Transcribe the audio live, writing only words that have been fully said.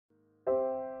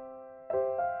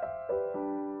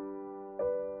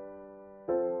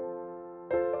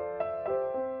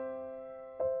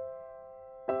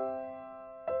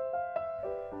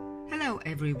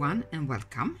everyone and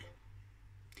welcome.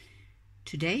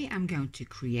 Today I'm going to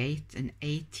create an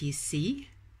ATC,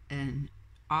 an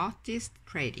artist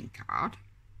trading card.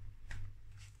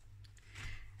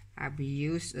 I will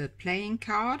use a playing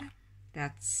card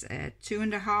that's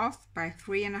 2.5 by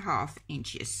 3.5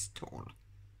 inches tall.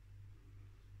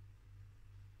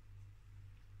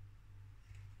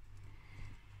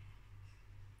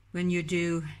 When you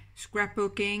do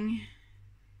scrapbooking,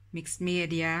 mixed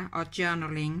media, art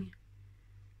journaling,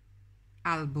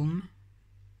 album,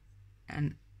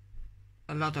 and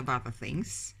a lot of other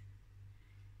things,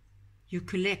 you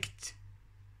collect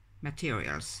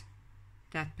materials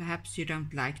that perhaps you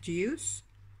don't like to use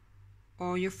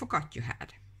or you forgot you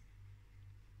had.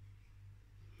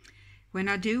 When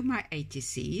I do my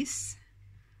ATCs,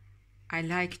 I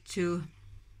like to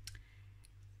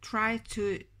try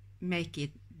to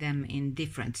make them in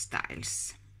different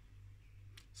styles.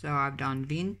 So I've done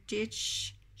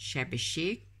vintage, shabby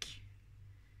chic,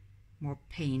 more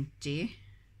painty,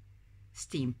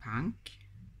 steampunk,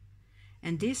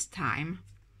 and this time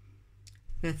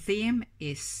the theme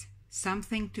is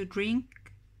something to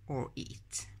drink or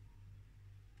eat,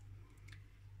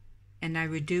 and I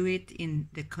will do it in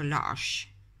the collage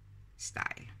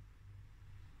style.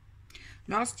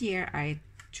 Last year I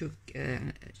took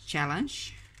a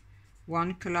challenge,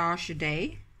 1 collage a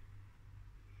day,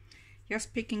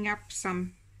 just picking up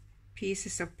some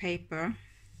pieces of paper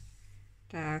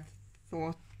that I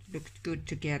thought looked good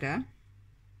together.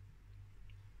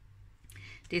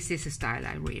 This is a style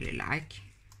I really like,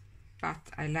 but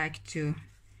I like to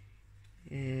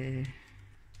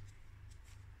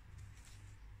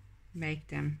make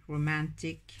them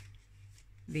romantic,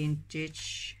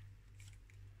 vintage,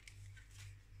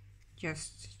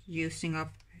 just using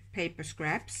up paper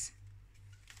scraps.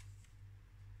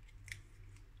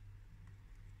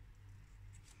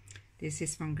 This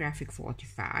is from Graphic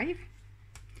 45,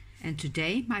 and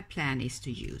today my plan is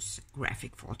to use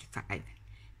Graphic 45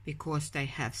 because they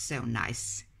have so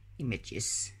nice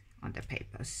images on the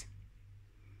papers.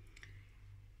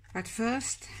 But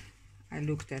first I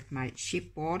looked at my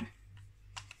chipboard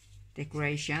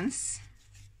decorations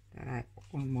that I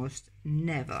almost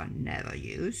never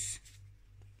use,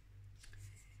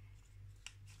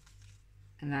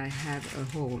 and I have a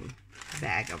whole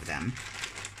bag of them.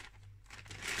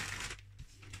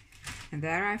 And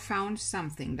there I found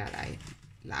something that I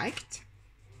liked.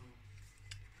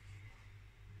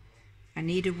 I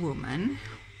need a woman.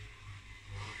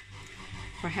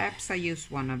 Perhaps I use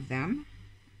one of them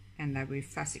and I will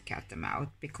fussy cut them out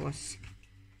because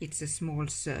it's a small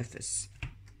surface.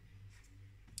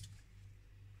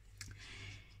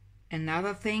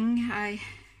 Another thing I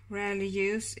rarely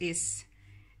use is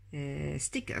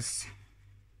stickers.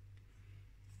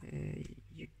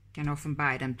 You can often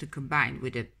buy them to combine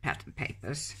with the pattern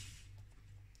papers.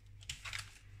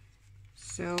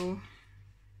 So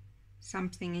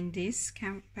something in this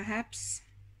can perhaps.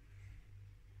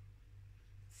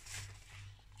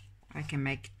 I can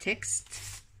make text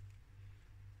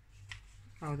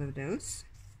out of those.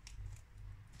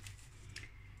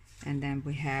 And then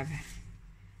we have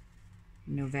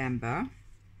November,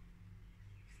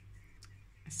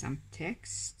 some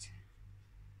text.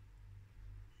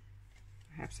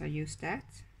 Perhaps I use that.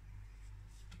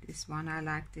 This one, I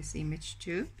like this image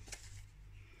too.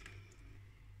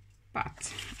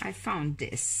 But I found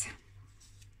this.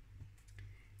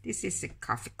 This is a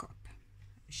coffee cup,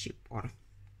 a Chipboard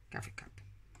coffee cup.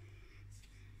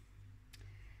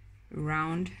 A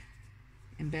round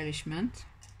embellishment,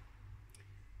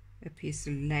 a piece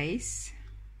of lace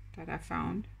that I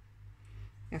found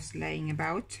just laying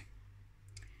about,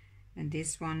 and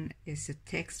this one is a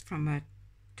text from a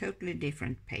totally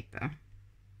different paper,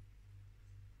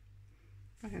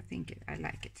 but I think I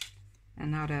like it.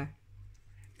 Another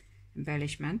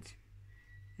embellishment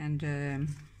and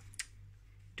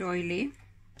doily,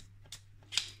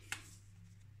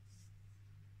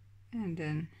 and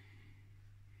then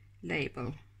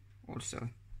label, also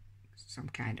some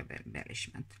kind of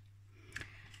embellishment.